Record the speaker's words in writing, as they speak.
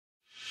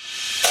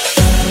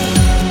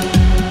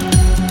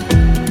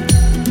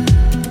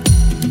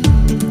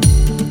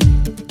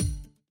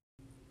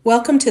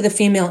Welcome to the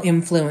Female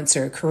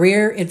Influencer,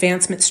 Career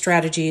Advancement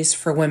Strategies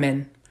for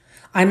Women.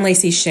 I'm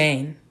Lacey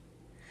Shane.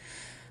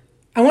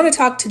 I want to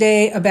talk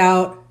today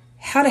about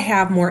how to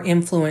have more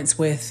influence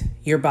with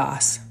your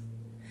boss.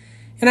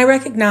 And I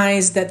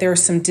recognize that there are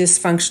some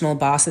dysfunctional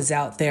bosses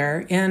out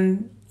there.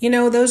 And,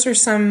 those are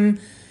some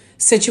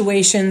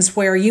situations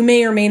where you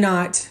may or may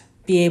not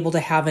be able to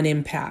have an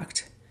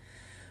impact.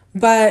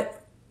 But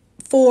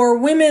for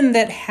women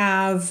that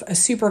have a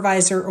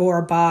supervisor or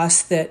a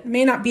boss that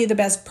may not be the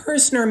best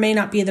person or may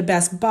not be the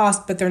best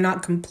boss, but they're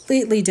not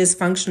completely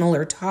dysfunctional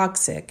or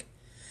toxic,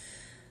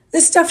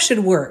 this stuff should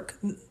work.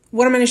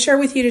 What I'm going to share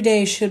with you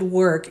today should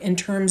work in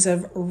terms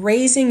of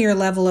raising your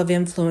level of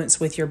influence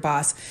with your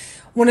boss.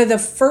 One of the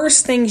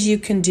first things you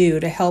can do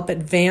to help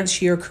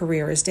advance your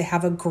career is to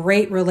have a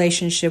great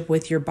relationship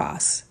with your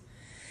boss.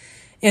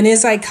 And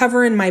as I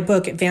cover in my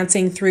book,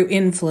 Advancing Through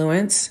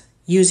Influence,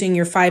 using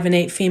your 5 and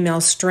 8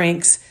 female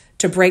strengths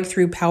to break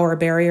through power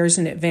barriers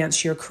and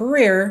advance your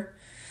career,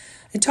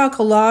 I talk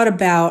a lot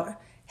about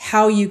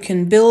how you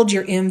can build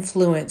your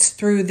influence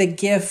through the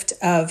gift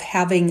of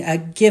having a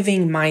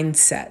giving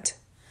mindset,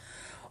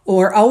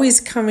 or always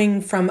coming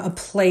from a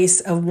place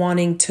of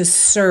wanting to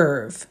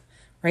serve,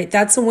 right?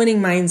 That's a winning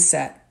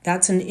mindset.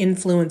 That's an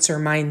influencer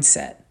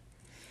mindset.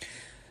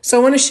 So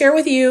I want to share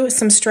with you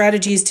some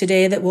strategies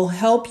today that will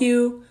help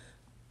you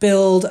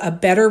build a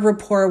better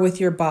rapport with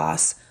your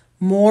boss,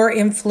 more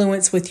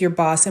influence with your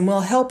boss, and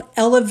will help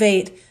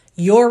elevate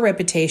your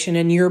reputation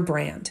and your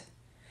brand.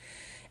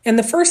 And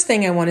the first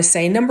thing I want to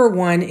say, number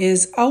one,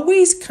 is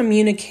always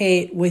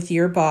communicate with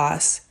your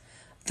boss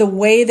the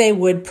way they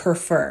would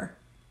prefer.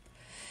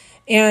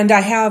 And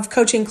I have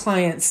coaching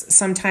clients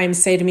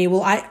sometimes say to me,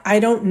 well, I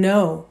don't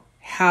know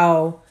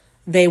how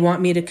they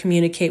want me to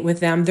communicate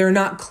with them. They're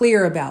not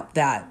clear about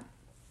that.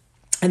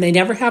 And they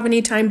never have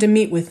any time to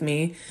meet with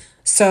me.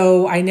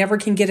 So I never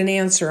can get an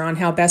answer on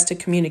how best to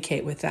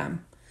communicate with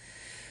them.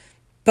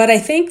 But I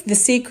think the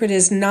secret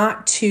is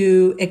not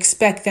to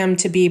expect them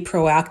to be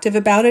proactive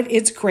about it.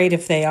 It's great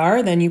if they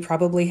are. Then you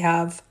probably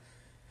have,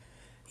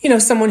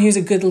 someone who's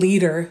a good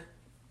leader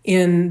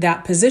in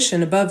that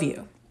position above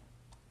you.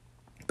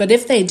 But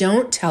if they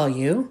don't tell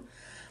you,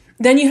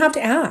 then you have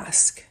to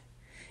ask.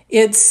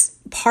 It's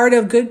part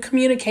of good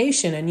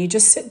communication. And you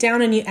just sit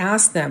down and you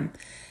ask them,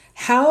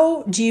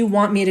 how do you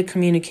want me to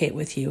communicate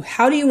with you?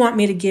 How do you want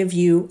me to give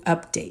you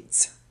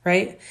updates,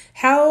 right?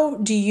 How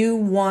do you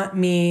want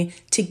me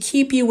to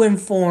keep you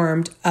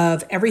informed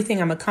of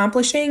everything I'm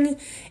accomplishing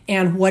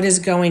and what is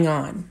going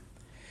on?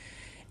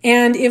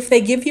 And if they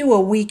give you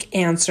a weak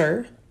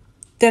answer,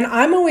 then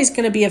I'm always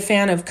going to be a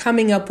fan of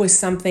coming up with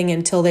something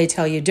until they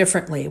tell you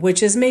differently,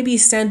 which is maybe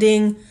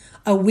sending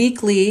a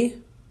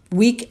weekly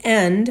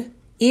weekend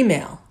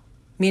email,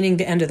 meaning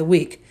the end of the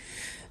week.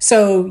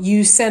 So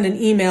you send an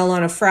email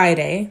on a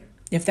Friday,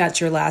 if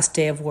that's your last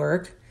day of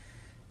work,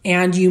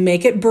 and you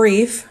make it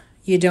brief.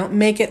 You don't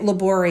make it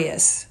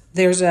laborious.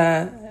 There's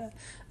a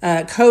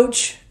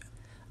coach,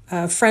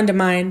 a friend of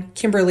mine,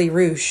 Kimberly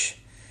Roosh,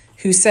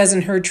 who says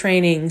in her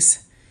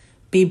trainings,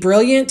 be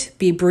brilliant,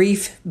 be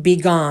brief, be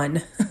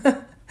gone.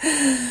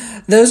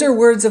 Those are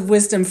words of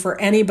wisdom for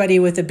anybody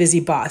with a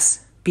busy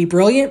boss. Be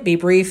brilliant, be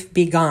brief,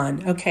 be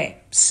gone. Okay,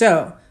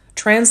 so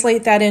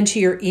translate that into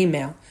your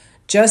email.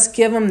 Just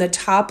give them the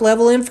top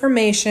level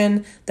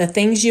information, the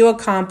things you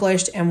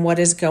accomplished, and what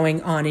is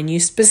going on. And you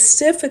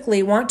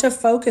specifically want to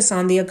focus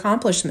on the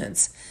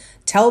accomplishments.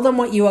 Tell them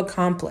what you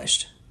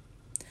accomplished.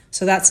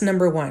 So that's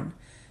number one.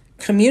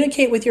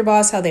 Communicate with your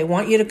boss how they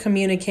want you to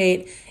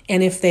communicate.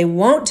 And if they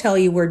won't tell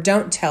you or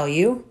don't tell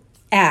you,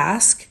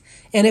 ask.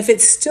 And if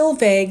it's still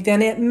vague,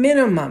 then at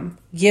minimum,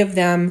 give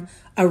them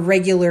a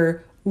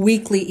regular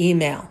weekly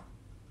email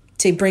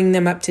to bring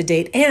them up to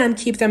date and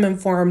keep them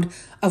informed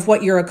of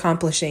what you're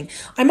accomplishing.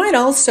 I might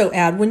also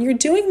add, when you're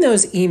doing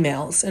those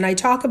emails, and I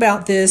talk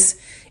about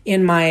this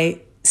in my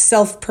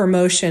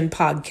self-promotion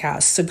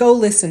podcast, so go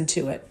listen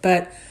to it.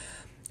 But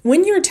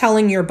when you're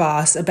telling your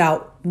boss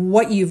about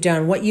what you've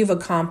done, what you've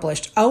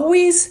accomplished,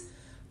 always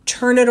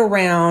turn it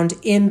around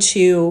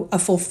into a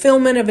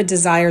fulfillment of a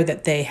desire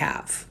that they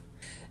have.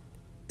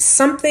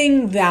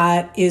 Something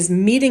that is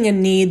meeting a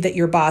need that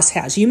your boss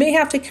has. You may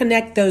have to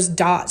connect those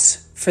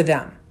dots for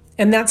them.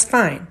 And that's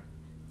fine.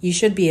 You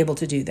should be able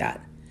to do that.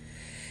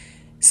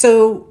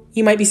 So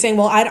you might be saying,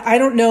 well, I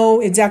don't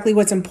know exactly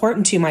what's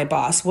important to my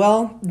boss.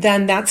 Well,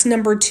 then that's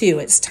number two.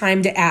 It's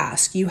time to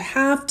ask. You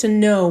have to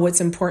know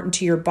what's important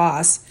to your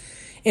boss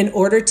in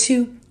order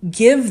to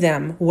give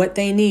them what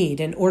they need,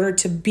 in order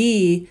to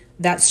be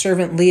that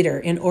servant leader,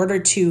 in order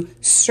to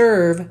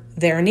serve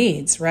their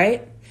needs,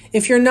 right?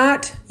 If you're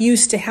not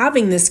used to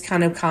having this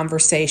kind of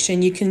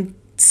conversation, you can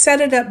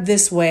set it up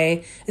this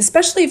way,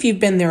 especially if you've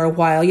been there a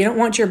while. You don't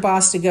want your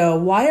boss to go,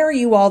 why are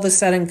you all of a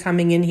sudden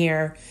coming in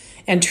here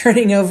and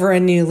turning over a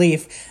new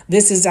leaf?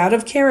 This is out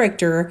of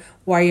character.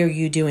 Why are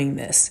you doing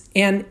this?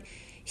 And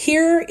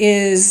here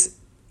is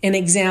an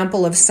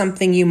example of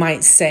something you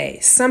might say,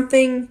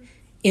 something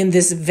in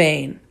this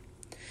vein.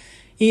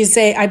 You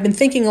say, I've been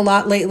thinking a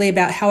lot lately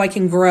about how I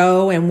can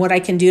grow and what I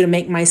can do to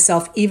make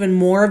myself even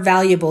more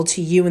valuable to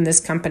you in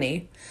this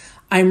company.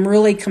 I'm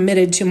really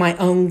committed to my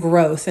own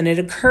growth, and it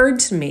occurred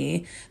to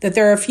me that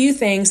there are a few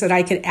things that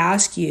I could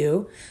ask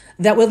you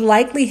that would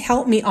likely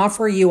help me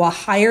offer you a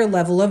higher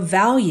level of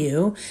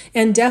value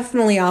and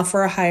definitely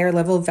offer a higher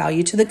level of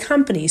value to the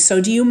company.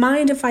 So do you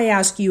mind if I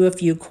ask you a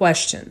few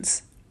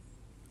questions?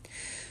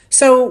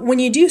 So when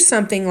you do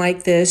something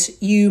like this,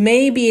 you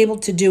may be able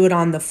to do it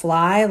on the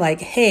fly, like,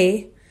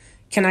 hey,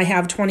 can I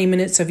have 20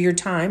 minutes of your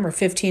time or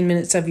 15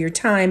 minutes of your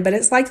time? But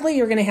it's likely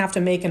you're going to have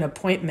to make an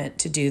appointment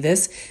to do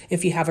this.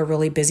 If you have a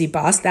really busy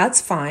boss,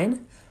 that's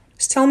fine.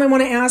 Just tell them I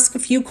want to ask a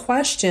few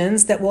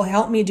questions that will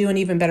help me do an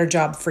even better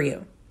job for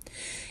you.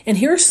 And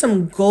here's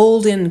some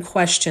golden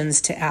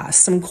questions to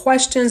ask, some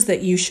questions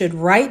that you should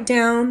write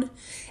down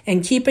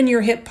and keep in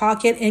your hip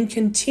pocket and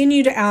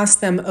continue to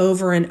ask them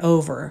over and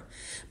over.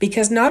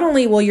 Because not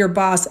only will your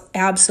boss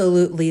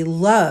absolutely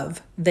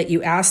love that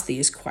you ask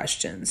these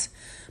questions,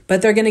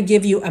 but they're going to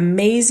give you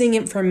amazing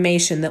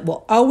information that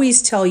will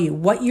always tell you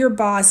what your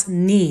boss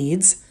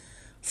needs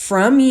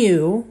from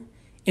you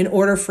in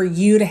order for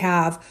you to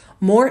have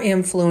more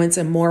influence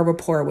and more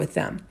rapport with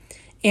them.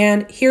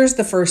 And here's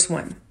the first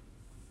one.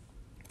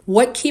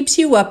 What keeps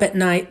you up at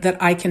night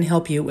that I can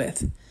help you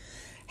with?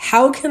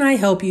 How can I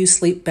help you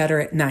sleep better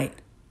at night?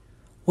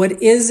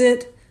 What is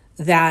it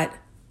that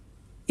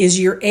is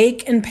your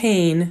ache and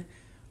pain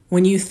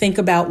when you think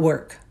about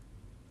work?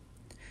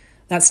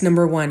 That's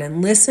number one.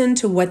 And listen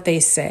to what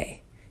they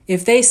say.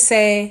 If they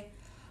say,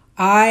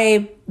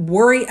 I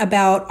worry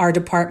about our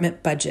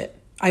department budget,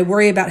 I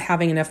worry about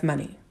having enough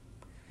money,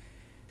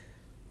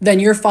 then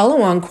your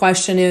follow-on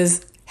question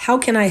is, how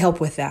can I help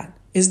with that?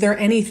 Is there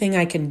anything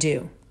I can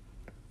do?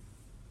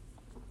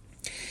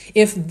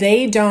 If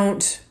they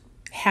don't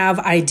have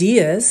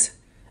ideas,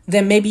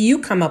 then maybe you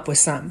come up with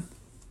some.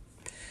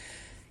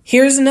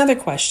 Here's another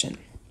question.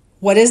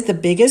 What is the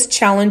biggest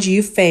challenge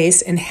you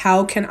face, and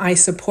how can I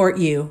support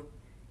you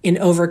in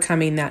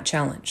overcoming that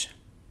challenge?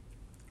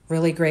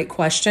 Really great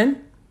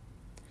question.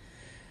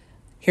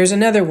 Here's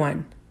another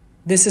one.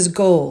 This is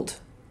gold.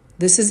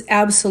 This is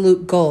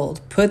absolute gold.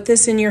 Put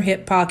this in your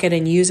hip pocket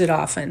and use it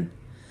often.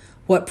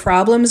 What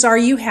problems are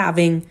you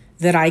having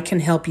that I can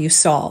help you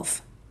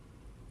solve?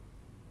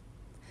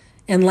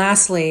 And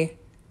lastly,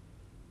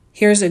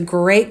 here's a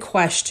great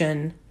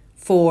question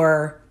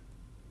for,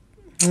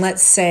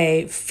 let's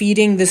say,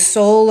 feeding the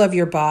soul of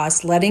your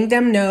boss, letting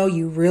them know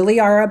you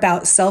really are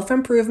about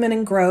self-improvement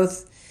and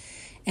growth.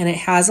 And it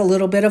has a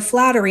little bit of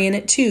flattery in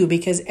it too,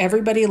 because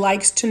everybody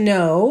likes to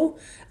know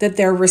that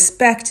they're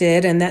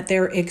respected and that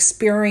their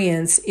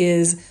experience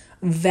is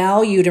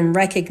valued and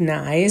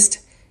recognized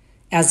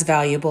as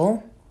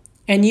valuable.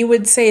 And you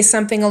would say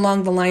something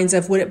along the lines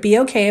of, would it be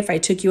okay if I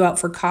took you out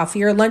for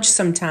coffee or lunch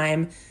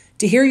sometime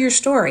to hear your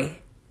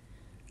story?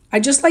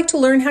 I'd just like to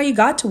learn how you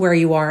got to where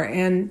you are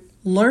and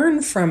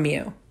learn from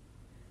you.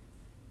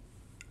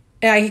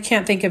 I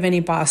can't think of any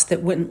boss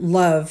that wouldn't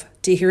love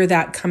to hear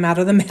that come out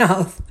of the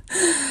mouth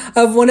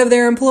of one of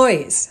their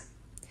employees.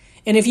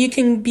 And if you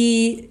can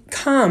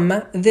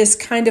become this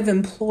kind of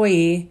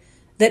employee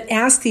that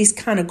asks these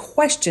kind of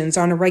questions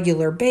on a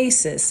regular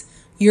basis,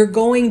 you're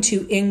going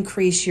to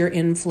increase your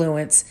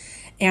influence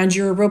and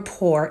your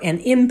rapport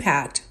and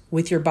impact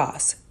with your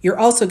boss. You're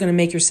also going to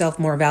make yourself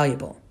more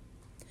valuable.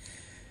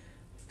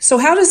 So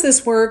how does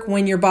this work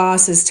when your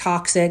boss is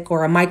toxic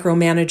or a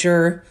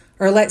micromanager,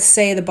 or let's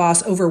say the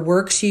boss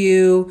overworks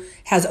you,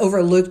 has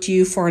overlooked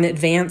you for an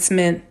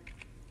advancement?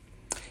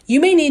 You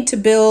may need to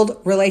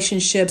build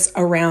relationships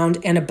around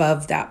and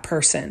above that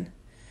person.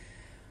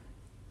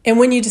 And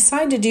when you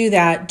decide to do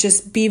that,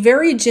 just be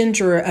very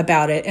ginger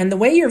about it. And the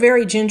way you're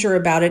very ginger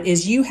about it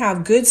is you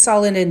have good,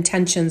 solid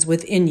intentions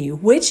within you,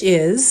 which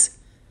is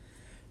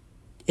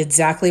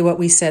exactly what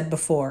we said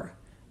before,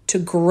 to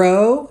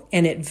grow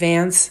and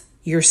advance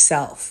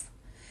yourself.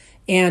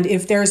 And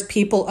if there's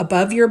people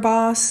above your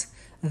boss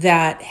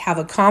that have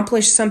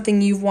accomplished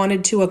something you've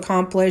wanted to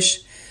accomplish,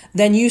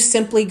 then you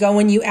simply go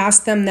and you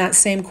ask them that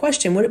same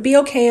question. Would it be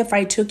okay if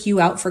I took you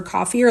out for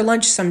coffee or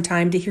lunch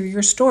sometime to hear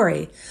your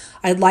story?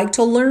 I'd like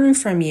to learn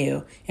from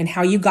you and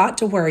how you got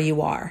to where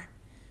you are.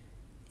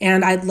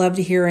 And I'd love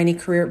to hear any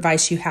career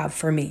advice you have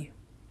for me.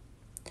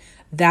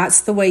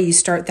 That's the way you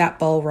start that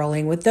ball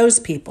rolling with those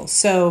people.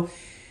 So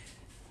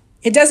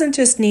it doesn't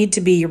just need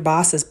to be your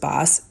boss's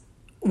boss.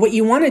 What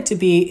you want it to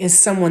be is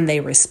someone they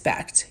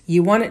respect.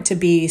 You want it to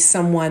be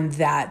someone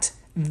that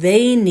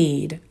they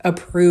need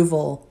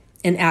approval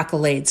and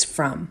accolades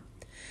from.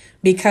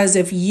 Because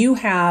if you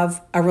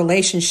have a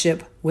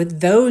relationship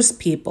with those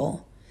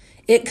people,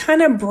 it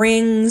kind of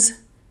brings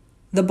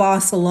the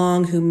boss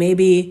along who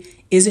maybe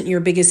isn't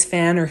your biggest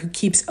fan or who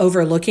keeps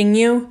overlooking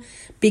you,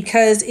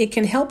 because it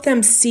can help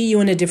them see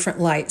you in a different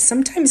light.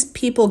 Sometimes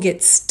people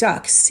get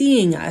stuck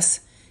seeing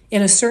us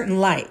in a certain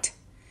light.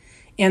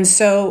 And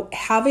so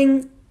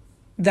having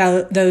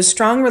those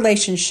strong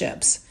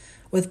relationships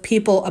with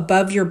people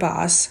above your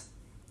boss,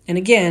 and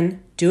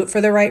again, do it for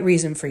the right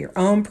reason, for your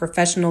own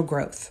professional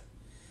growth.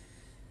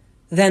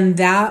 then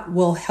that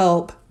will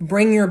help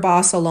bring your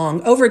boss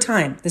along over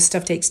time. This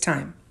stuff takes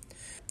time.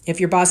 If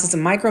your boss is a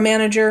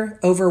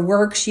micromanager,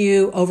 overworks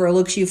you,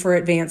 overlooks you for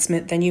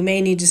advancement, then you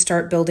may need to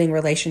start building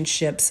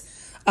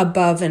relationships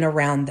above and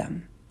around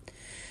them.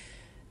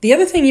 The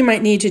other thing you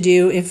might need to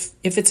do if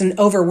it's an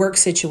overwork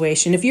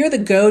situation, if you're the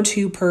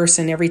go-to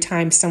person every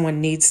time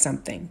someone needs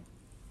something,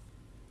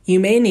 you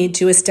may need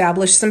to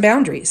establish some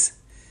boundaries.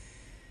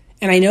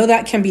 And I know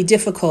that can be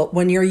difficult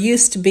when you're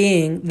used to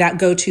being that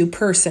go-to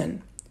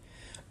person.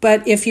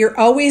 But if you're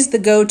always the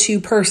go-to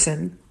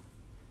person,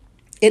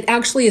 it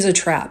actually is a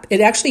trap.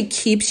 It actually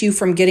keeps you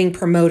from getting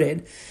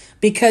promoted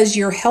because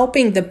you're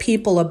helping the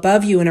people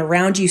above you and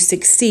around you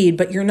succeed,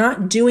 but you're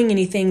not doing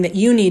anything that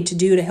you need to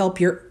do to help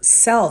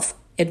yourself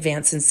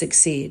advance and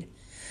succeed.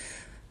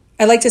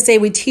 I like to say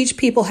we teach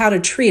people how to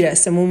treat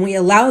us, and when we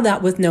allow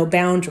that with no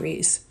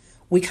boundaries,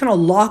 we kind of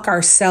lock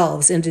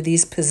ourselves into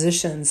these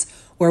positions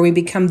where we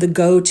become the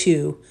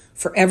go-to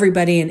for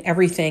everybody and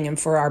everything and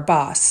for our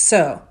boss.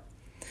 So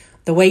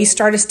the way you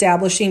start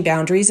establishing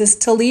boundaries is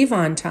to leave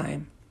on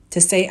time,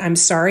 to say, I'm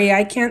sorry,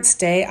 I can't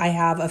stay. I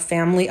have a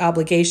family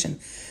obligation.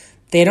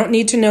 They don't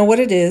need to know what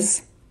it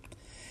is.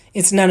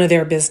 It's none of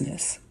their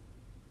business.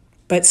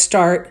 But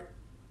start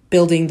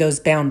building those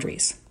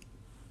boundaries.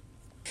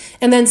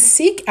 And then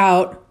seek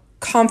out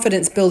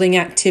confidence building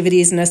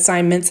activities and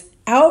assignments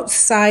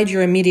outside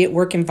your immediate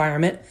work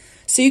environment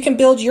so you can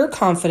build your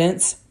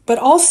confidence, but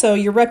also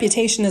your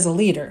reputation as a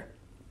leader.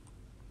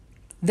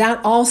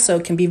 That also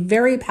can be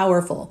very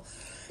powerful.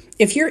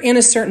 If you're in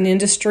a certain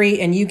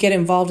industry and you get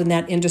involved in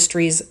that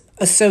industry's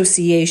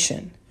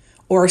association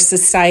or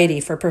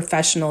society for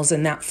professionals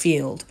in that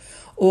field,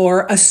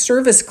 or a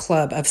service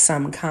club of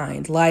some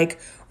kind like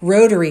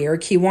Rotary or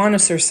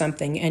Kiwanis or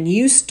something, and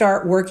you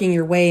start working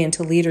your way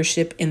into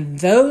leadership in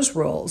those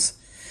roles,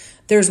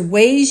 there's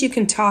ways you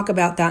can talk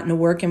about that in a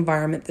work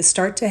environment that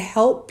start to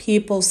help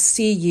people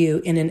see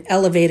you in an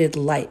elevated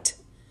light.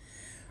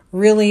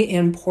 Really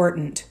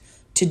important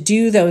to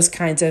do those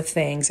kinds of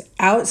things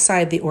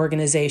outside the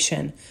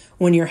organization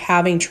when you're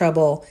having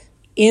trouble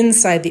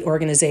inside the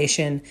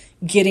organization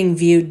getting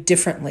viewed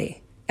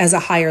differently as a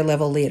higher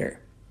level leader.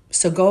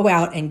 So go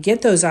out and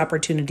get those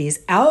opportunities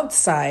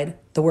outside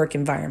the work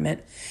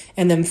environment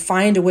and then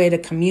find a way to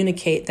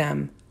communicate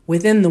them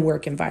within the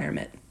work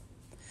environment.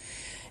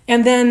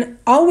 And then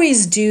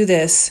always do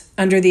this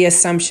under the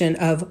assumption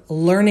of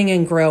learning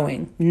and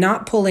growing,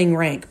 not pulling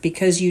rank,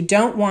 because you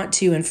don't want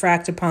to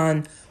infract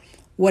upon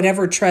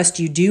whatever trust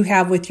you do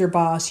have with your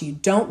boss. You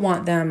don't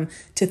want them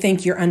to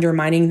think you're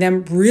undermining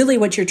them. Really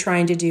what you're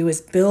trying to do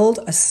is build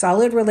a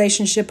solid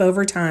relationship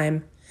over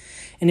time.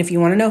 And if you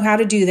want to know how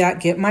to do that,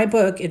 get my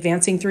book,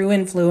 Advancing Through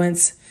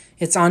Influence.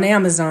 It's on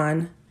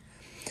Amazon.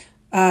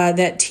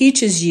 That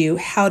teaches you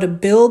how to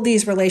build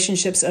these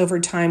relationships over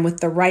time with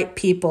the right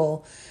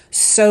people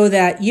so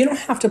that you don't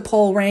have to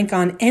pull rank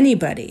on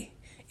anybody.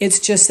 It's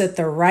just that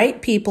the right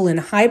people in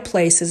high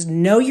places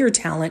know your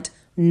talent,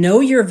 know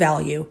your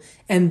value,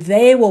 and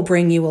they will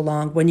bring you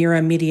along when your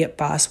immediate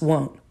boss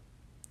won't.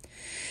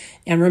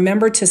 And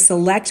remember to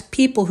select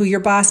people who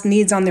your boss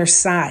needs on their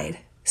side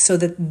so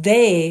that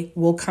they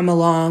will come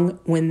along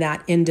when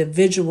that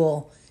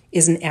individual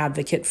is an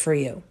advocate for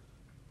you.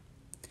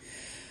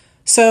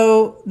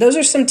 So those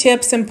are some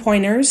tips and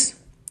pointers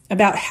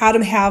about how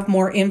to have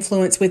more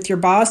influence with your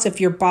boss. If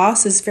your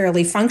boss is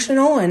fairly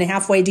functional and a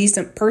halfway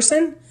decent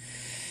person,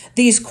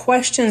 these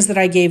questions that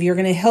I gave you are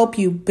going to help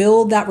you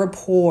build that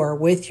rapport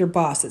with your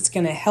boss. It's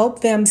going to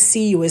help them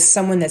see you as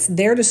someone that's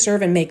there to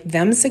serve and make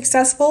them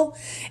successful,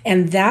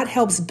 and that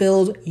helps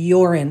build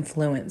your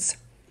influence.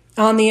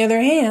 On the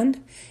other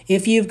hand,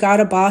 if you've got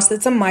a boss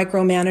that's a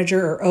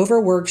micromanager or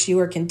overworks you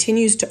or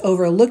continues to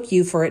overlook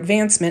you for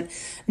advancement,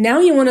 now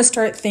you want to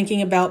start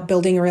thinking about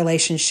building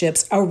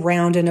relationships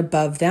around and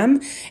above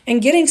them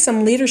and getting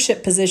some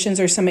leadership positions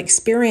or some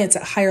experience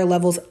at higher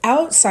levels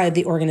outside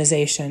the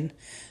organization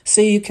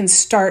so you can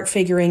start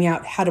figuring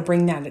out how to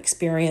bring that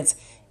experience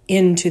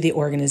into the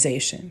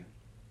organization.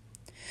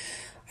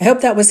 I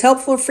hope that was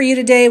helpful for you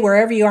today,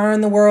 wherever you are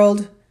in the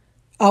world.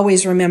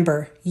 Always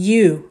remember,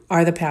 you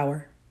are the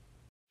power.